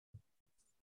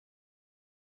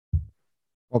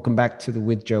Welcome back to the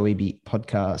With Joe Eby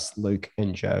podcast. Luke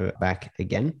and Joe back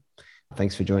again.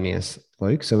 Thanks for joining us,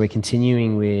 Luke. So we're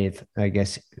continuing with, I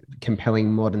guess,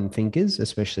 compelling modern thinkers,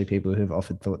 especially people who've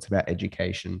offered thoughts about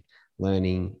education,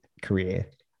 learning, career,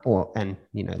 and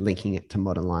linking it to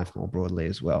modern life more broadly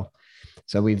as well.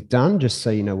 So we've done, just so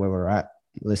you know where we're at,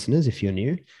 listeners, if you're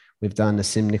new, we've done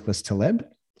Nassim Nicholas Taleb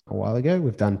a while ago.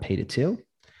 We've done Peter Thiel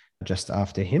just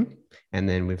after him. And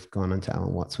then we've gone on to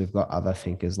Alan Watts. We've got other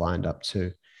thinkers lined up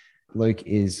too. Luke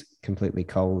is completely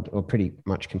cold, or pretty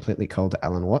much completely cold to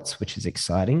Alan Watts, which is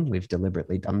exciting. We've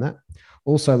deliberately done that.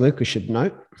 Also, Luke, we should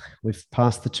note, we've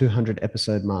passed the 200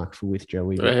 episode mark for With Joe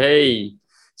Eby. Hey.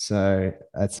 So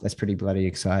that's pretty bloody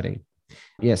exciting.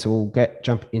 Yeah, so we'll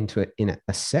jump into it in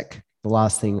a sec. The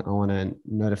last thing I want to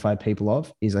notify people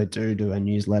of is I do a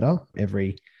newsletter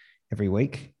every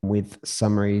week with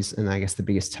summaries and I guess the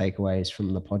biggest takeaways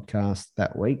from the podcast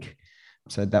that week.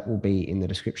 So that will be in the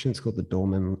description. It's called the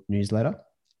Dorman newsletter.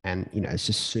 And, it's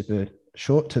just super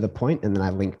short to the point. And then I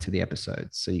link to the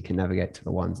episodes so you can navigate to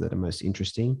the ones that are most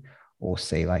interesting or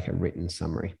see like a written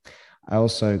summary. I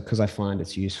also, because I find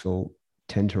it's useful,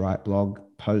 tend to write blog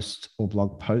posts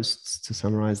to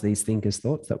summarize these thinkers'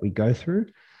 thoughts that we go through.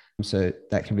 So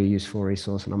that can be a useful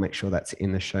resource, and I'll make sure that's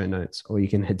in the show notes, or you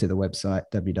can head to the website,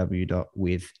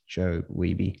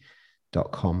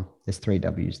 www.withjoeeby.com. There's 3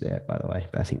 W's there, by the way,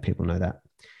 but I think people know that.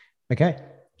 Okay,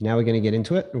 now we're going to get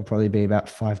into it. It'll probably be about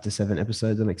 5 to 7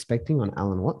 episodes I'm expecting on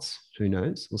Alan Watts. Who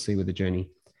knows? We'll see where the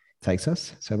journey takes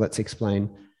us. So let's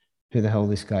explain who the hell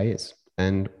this guy is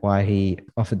and why he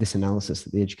offered this analysis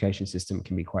that the education system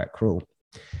can be quite cruel.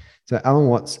 So Alan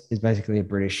Watts is basically a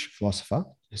British philosopher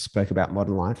who spoke about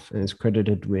modern life and is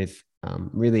credited with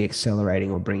really accelerating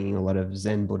or bringing a lot of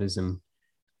Zen Buddhism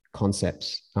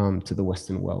concepts to the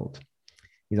Western world.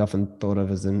 He's often thought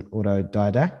of as an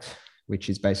autodidact, which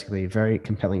is basically a very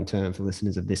compelling term for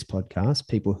listeners of this podcast,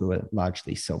 people who are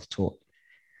largely self-taught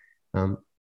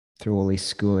through all this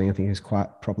schooling. I think is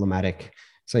quite problematic.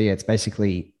 So yeah, it's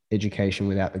basically education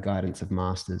without the guidance of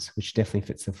masters, which definitely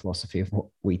fits the philosophy of what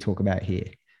we talk about here.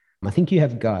 I think you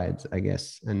have guides, I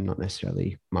guess, and not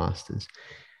necessarily masters.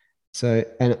 So,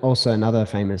 and also another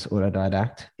famous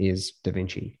autodidact is Da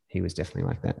Vinci. He was definitely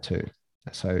like that too.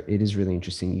 So it is really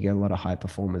interesting. You get a lot of high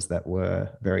performers that were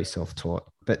very self-taught,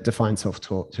 but define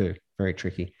self-taught too. Very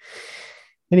tricky.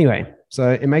 Anyway,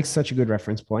 so it makes such a good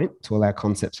reference point to all our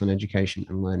concepts on education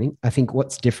and learning. I think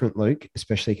what's different, Luke,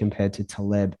 especially compared to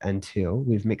Taleb and Thiel,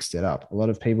 we've mixed it up. A lot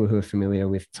of people who are familiar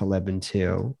with Taleb and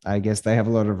Thiel, I guess they have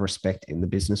a lot of respect in the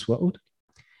business world,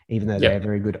 even though they are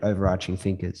very good overarching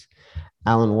thinkers.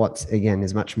 Alan Watts, again,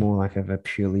 is much more like of a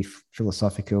purely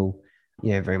philosophical,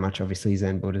 very much obviously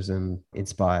Zen Buddhism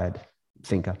inspired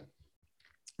thinker.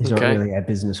 He's not really a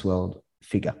business world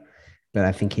figure. But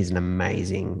I think he's an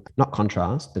amazing, not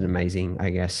contrast, but amazing, I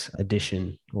guess,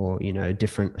 addition or,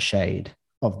 different shade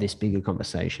of this bigger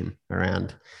conversation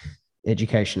around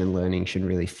education and learning should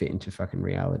really fit into fucking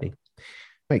reality.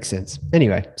 Makes sense.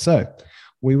 Anyway, so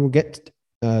we will get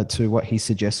to what he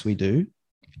suggests we do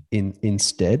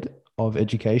instead of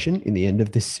education in the end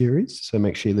of this series. So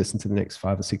make sure you listen to the next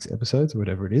 5 or 6 episodes or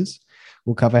whatever it is.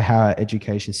 We'll cover how our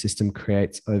education system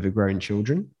creates overgrown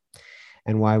children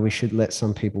and why we should let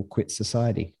some people quit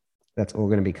society. That's all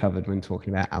going to be covered when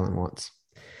talking about Alan Watts.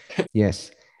 Yes.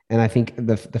 And I think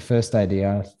the first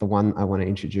idea, the one I want to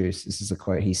introduce, this is a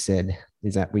quote he said,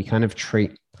 is that we kind of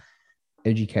treat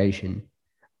education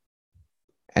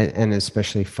and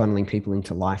especially funneling people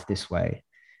into life this way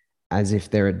as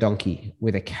if they're a donkey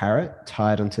with a carrot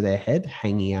tied onto their head,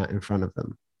 hanging out in front of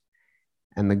them.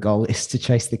 And the goal is to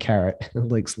chase the carrot.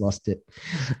 Luke's lost it.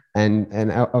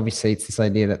 And obviously it's this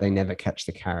idea that they never catch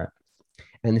the carrot.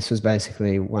 And this was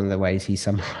basically one of the ways he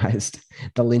summarized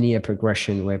the linear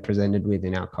progression we're presented with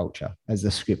in our culture as the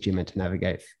script you're meant to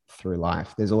navigate through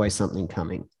life. There's always something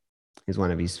coming is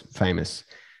one of his famous,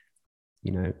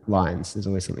 lines. There's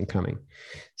always something coming.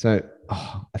 So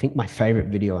I think my favorite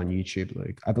video on YouTube,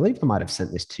 Luke, I believe I might have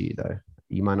sent this to you though.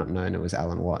 You might not know, and it was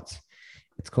Alan Watts.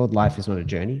 It's called Life is Not a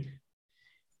Journey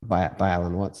by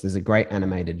Alan Watts. There's a great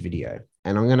animated video,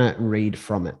 and I'm going to read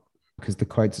from it because the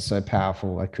quotes are so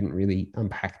powerful. I couldn't really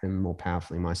unpack them more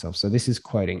powerfully myself. So this is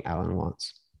quoting Alan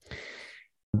Watts.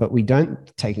 But we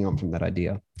don't, taking on from that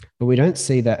idea, but we don't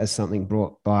see that as something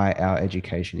brought by our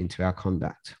education into our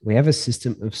conduct. We have a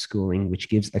system of schooling which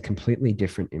gives a completely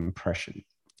different impression.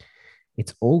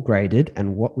 It's all graded,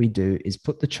 and what we do is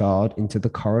put the child into the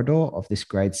corridor of this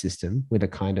grade system with a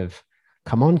kind of,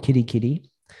 come on, kitty, kitty.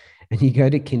 And you go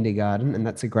to kindergarten, and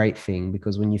that's a great thing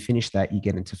because when you finish that, you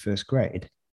get into first grade.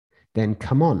 Then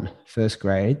come on, first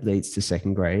grade leads to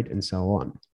second grade and so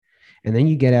on. And then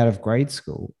you get out of grade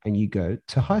school and you go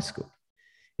to high school.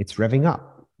 It's revving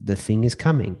up. The thing is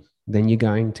coming. Then you're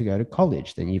going to go to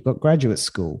college. Then you've got graduate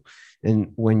school.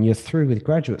 And when you're through with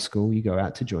graduate school, you go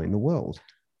out to join the world.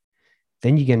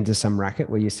 Then you get into some racket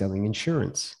where you're selling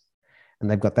insurance and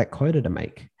they've got that quota to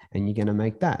make and you're going to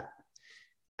make that.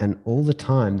 And all the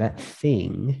time, that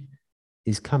thing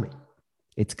is coming.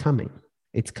 It's coming.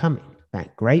 It's coming.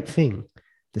 That great thing,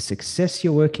 the success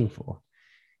you're working for.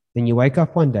 Then you wake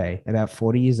up one day about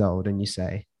 40 years old and you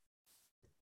say,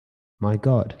 my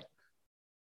God,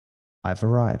 I've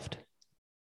arrived.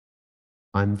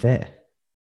 I'm there.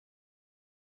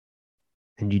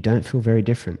 And you don't feel very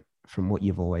different from what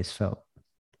you've always felt.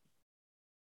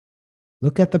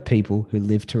 Look at the people who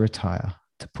live to retire,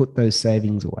 to put those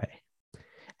savings away.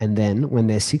 And then when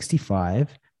they're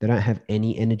 65, they don't have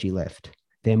any energy left.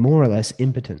 They're more or less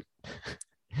impotent.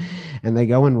 And they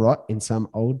go and rot in some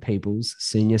old people's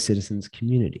senior citizens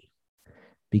community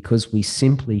because we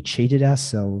simply cheated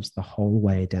ourselves the whole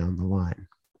way down the line.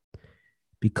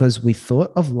 Because we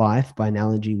thought of life by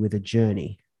analogy with a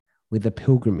journey, with a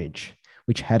pilgrimage,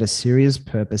 which had a serious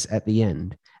purpose at the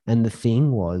end. And the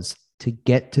thing was to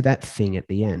get to that thing at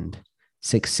the end,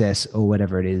 success or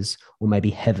whatever it is, or maybe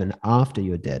heaven after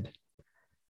you're dead.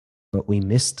 But we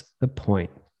missed the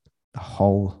point the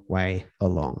whole way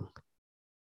along.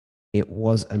 It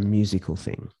was a musical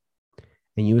thing,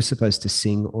 and you were supposed to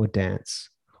sing or dance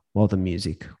while the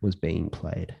music was being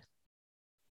played.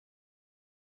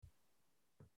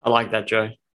 I like that, Joe.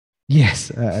 Yes,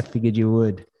 I figured you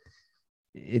would.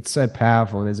 It's so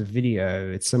powerful. There's a video.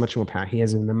 It's so much more powerful. He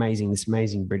has this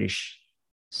amazing British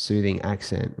soothing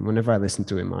accent. And whenever I listen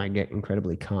to him, I get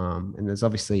incredibly calm. And there's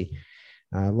obviously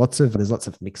lots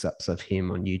of mix-ups of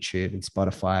him on YouTube and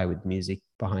Spotify with music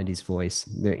behind his voice.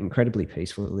 They're incredibly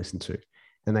peaceful to listen to.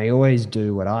 And they always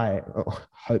do what I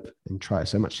hope and try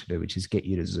so much to do, which is get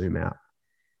you to zoom out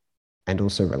and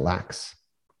also relax,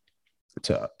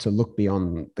 to look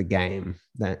beyond the game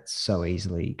that so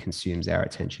easily consumes our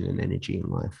attention and energy in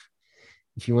life.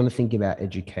 If you want to think about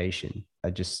education,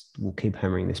 I just will keep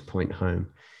hammering this point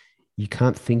home. You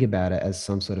can't think about it as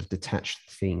some sort of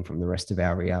detached thing from the rest of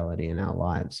our reality and our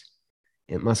lives.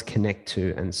 It must connect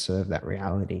to and serve that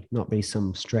reality, not be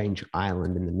some strange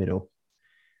island in the middle,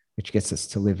 which gets us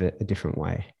to live it a different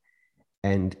way.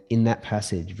 And in that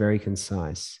passage, very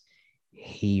concise,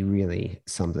 he really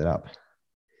sums it up.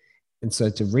 And so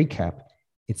to recap,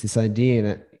 it's this idea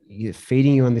that you're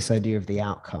feeding you on this idea of the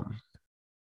outcome,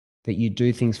 that you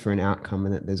do things for an outcome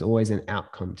and that there's always an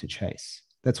outcome to chase.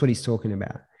 That's what he's talking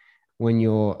about. When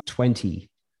you're 20,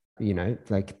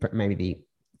 like maybe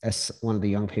as one of the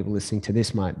young people listening to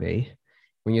this might be,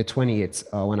 when you're 20, it's,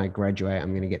 oh, when I graduate,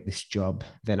 I'm going to get this job,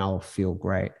 then I'll feel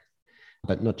great.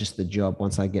 But not just the job.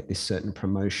 Once I get this certain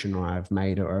promotion or I've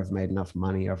made enough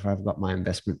money, or if I've got my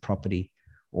investment property,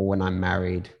 or when I'm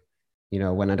married,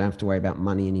 when I don't have to worry about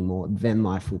money anymore, then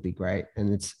life will be great.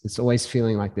 And it's always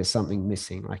feeling like there's something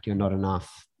missing, like you're not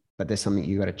enough, but there's something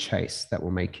you got to chase that will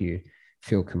make you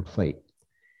feel complete.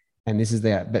 And this is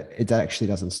there, but it actually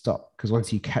doesn't stop, because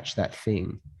once you catch that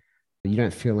thing, you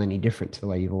don't feel any different to the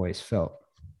way you've always felt.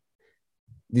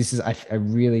 I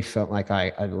really felt like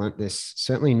I learned this,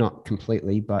 certainly not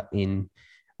completely, but in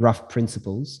rough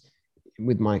principles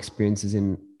with my experiences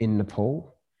in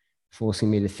Nepal,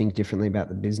 forcing me to think differently about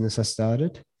the business I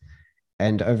started.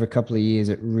 And over a couple of years,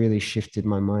 it really shifted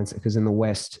my mindset, because in the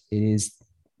West, it is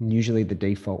usually the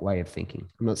default way of thinking.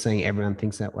 I'm not saying everyone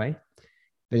thinks that way,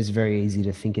 but it's very easy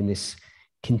to think in this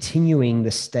continuing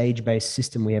the stage-based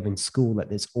system we have in school, that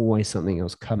there's always something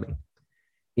else coming.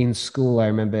 In school, I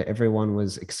remember everyone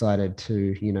was excited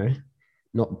to,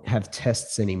 not have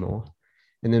tests anymore.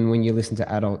 And then when you listen to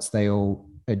adults, they all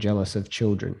are jealous of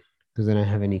children because they don't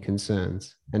have any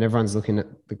concerns. And everyone's looking at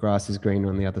the grass is green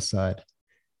on the other side.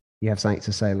 You have something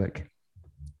to say, Luke?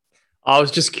 I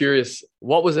was just curious,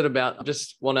 what was it about? I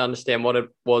just want to understand what it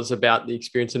was about the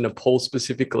experience in Nepal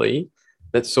specifically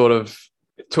that sort of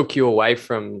took you away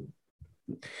from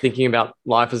thinking about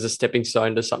life as a stepping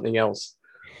stone to something else.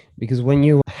 Because when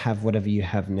you have whatever you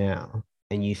have now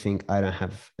and you think, I don't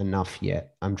have enough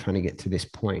yet, I'm trying to get to this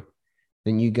point,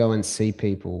 then you go and see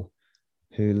people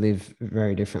who live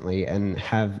very differently and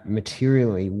have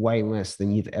materially way less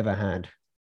than you've ever had.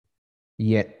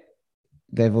 Yet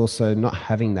they've also, not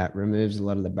having that removes a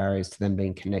lot of the barriers to them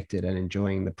being connected and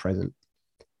enjoying the present.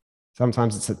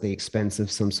 Sometimes it's at the expense of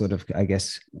some sort of, I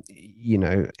guess,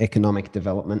 economic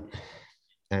development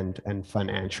and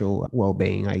financial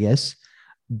well-being, I guess.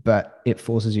 But it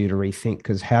forces you to rethink,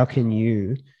 because how can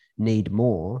you need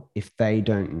more if they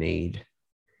don't need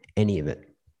any of it?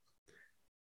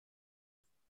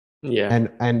 Yeah.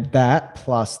 And that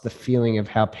plus the feeling of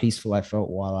how peaceful I felt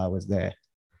while I was there,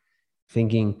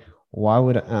 thinking,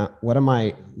 what am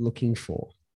I looking for?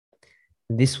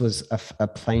 This was a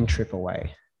plane trip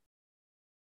away.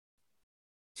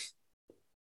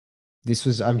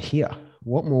 I'm here.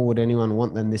 What more would anyone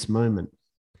want than this moment?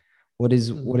 What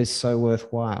is so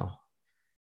worthwhile?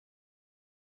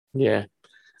 Yeah.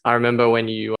 I remember when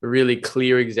you really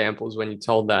clear examples when you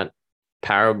told that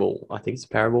parable. I think it's a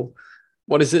parable.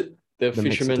 What is it? The The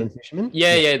Mexican fisherman. fisherman?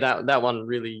 Yeah, that one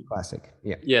really, Classic.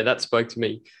 Yeah. yeah, that spoke to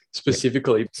me Yeah.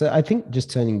 specifically. So I think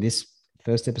just turning this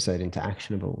first episode into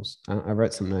actionables, I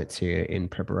wrote some notes here in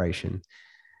preparation,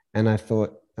 and I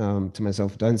thought to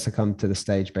myself, don't succumb to the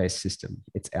stage-based system.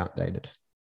 It's outdated.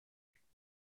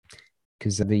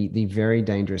 Because the very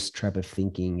dangerous trap of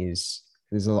thinking is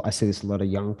I see this a lot of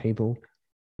young people,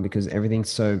 because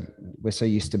we're so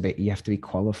used to you have to be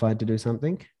qualified to do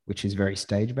something, which is very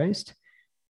stage-based.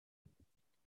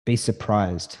 Be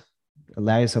surprised.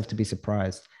 Allow yourself to be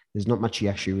surprised. There's not much you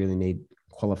actually really need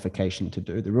qualification to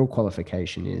do. The real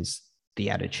qualification is the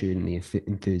attitude and the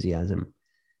enthusiasm.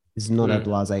 This is not a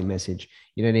blasé message.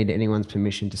 You don't need anyone's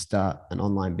permission to start an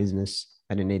online business.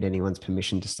 I don't need anyone's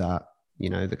permission to start,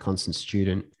 the Constant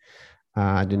Student.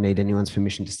 I didn't need anyone's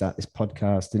permission to start this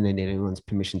podcast. Didn't need anyone's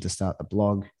permission to start the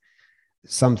blog.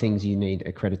 Some things you need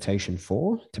accreditation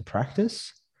for to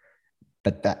practice,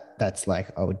 but that's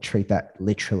like, I would treat that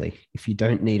literally. If you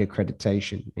don't need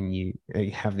accreditation and you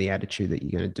have the attitude that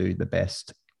you're going to do the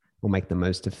best or make the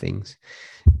most of things,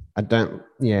 I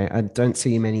don't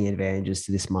see many advantages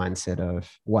to this mindset of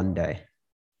one day,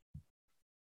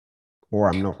 or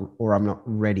I'm not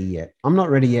ready yet. I'm not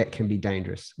ready yet can be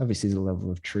dangerous. Obviously, there's a level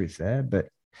of truth there, but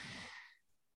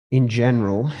in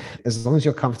general, as long as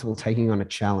you're comfortable taking on a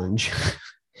challenge,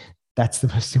 that's the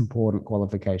most important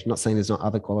qualification. Not saying there's not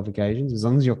other qualifications. As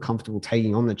long as you're comfortable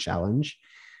taking on the challenge,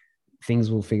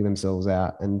 things will figure themselves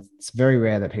out. And it's very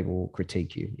rare that people will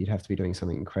critique you. You'd have to be doing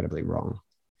something incredibly wrong.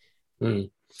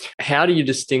 How do you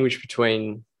distinguish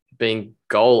between being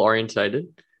goal orientated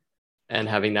and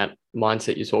having that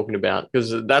mindset you're talking about?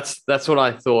 Because that's what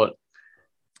I thought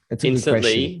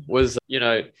instantly was,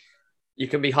 you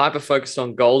can be hyper focused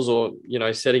on goals or,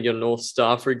 setting your North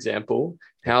Star, for example.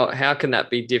 How can that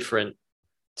be different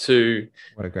to...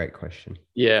 What a great question.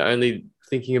 Yeah, only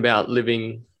thinking about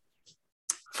living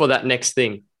for that next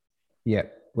thing. Yeah,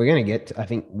 we're going to get I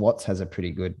think Watts has a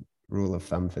pretty good rule of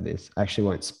thumb for this. I actually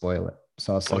won't spoil it,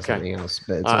 so I'll say something else.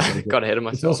 But it's got ahead of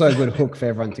myself. It's also a good hook for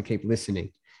everyone to keep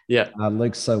listening. Yeah.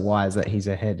 Luke's so wise that he's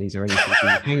ahead. He's already thinking,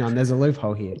 hang on, there's a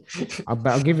loophole here.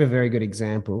 I'll give you a very good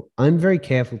example. I'm very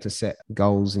careful to set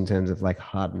goals in terms of like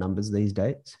hard numbers these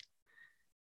days,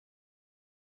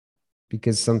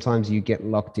 because sometimes you get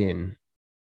locked in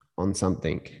on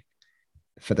something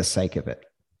for the sake of it.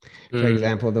 For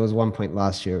example, there was one point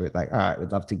last year with like, all right,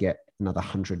 we'd love to get another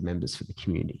 100 members for the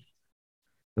community.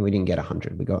 And we didn't get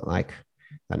 100. We got like,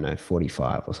 I don't know,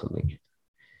 45 or something.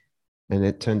 And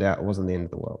it turned out it wasn't the end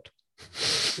of the world.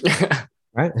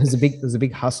 Right? It was a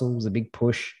big hustle, it was a big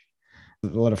push, a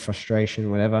lot of frustration,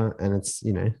 whatever. And it's,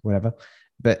 whatever.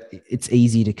 But it's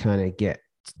easy to kind of get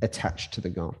attached to the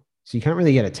goal. So you can't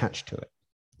really get attached to it.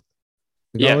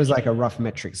 The goal is like a rough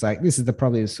metric. It's like, this is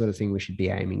probably the sort of thing we should be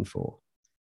aiming for.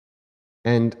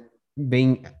 And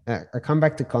I come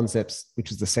back to concepts,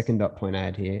 which is the second dot point I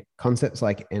had here. Concepts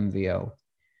like MVL,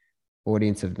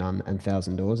 audience of none, and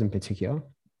thousand doors in particular,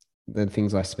 the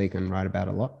things I speak and write about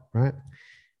a lot, right?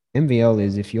 MVL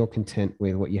is if you're content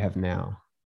with what you have now,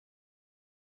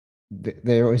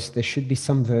 there should be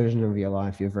some version of your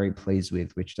life you're very pleased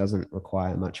with, which doesn't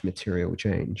require much material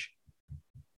change.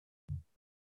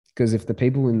 Because if the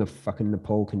people in the fucking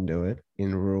Nepal can do it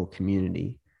in a rural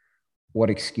community, what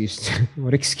excuse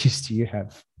do you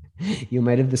have? You're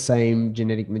made of the same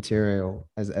genetic material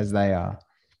as they are.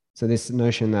 So this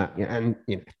notion that,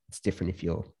 it's different if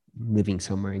you're living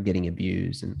somewhere and getting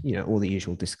abused and, all the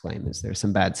usual disclaimers. There are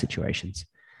some bad situations.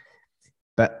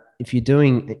 But if you're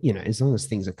doing, as long as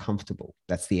things are comfortable,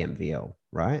 that's the MVL,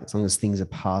 right? As long as things are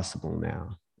passable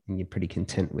now and you're pretty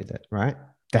content with it, right?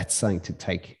 That's something to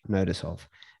take notice of.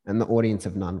 And the audience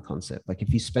of none concept. Like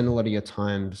if you spend a lot of your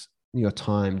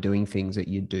time doing things that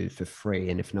you do for free,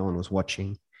 and if no one was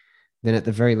watching, then at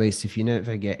the very least, if you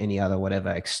never get any other whatever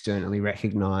externally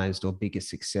recognized or bigger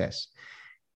success,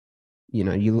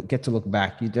 you get to look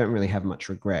back, you don't really have much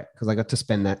regret, because I got to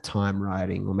spend that time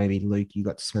writing, or maybe Luke, you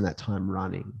got to spend that time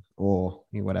running, or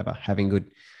whatever, having good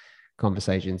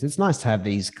conversations. It's nice to have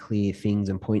these clear things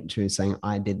and point to saying,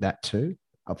 I did that too.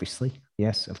 Obviously,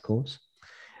 yes, of course.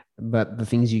 But the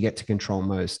things you get to control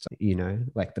most,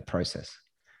 like the process.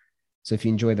 So if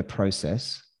you enjoy the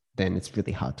process, then it's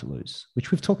really hard to lose,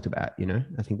 which we've talked about.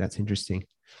 I think that's interesting.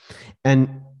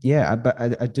 And yeah, but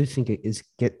I do think it is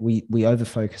we over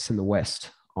focus in the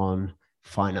West on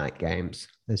finite games,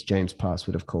 as James Pass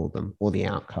would have called them, or the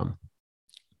outcome.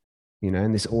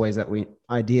 And this always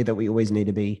idea that we always need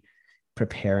to be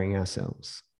preparing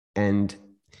ourselves, and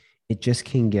it just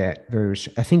can get very.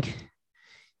 I think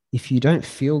if you don't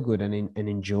feel good and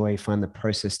enjoy, find the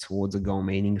process towards a goal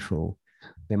meaningful,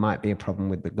 there might be a problem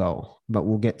with the goal. But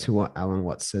we'll get to what Alan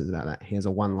Watts says about that. He has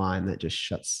a one line that just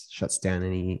shuts down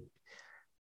any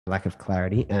lack of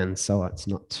clarity. And so it's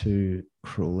not too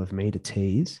cruel of me to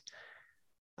tease.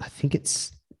 I think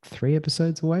it's 3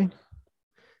 episodes away.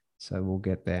 So we'll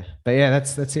get there. But yeah,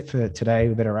 that's it for today.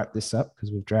 We better wrap this up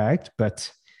because we've dragged. But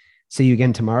see you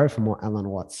again tomorrow for more Alan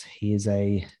Watts. He is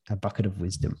a bucket of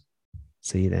wisdom.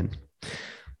 See you then.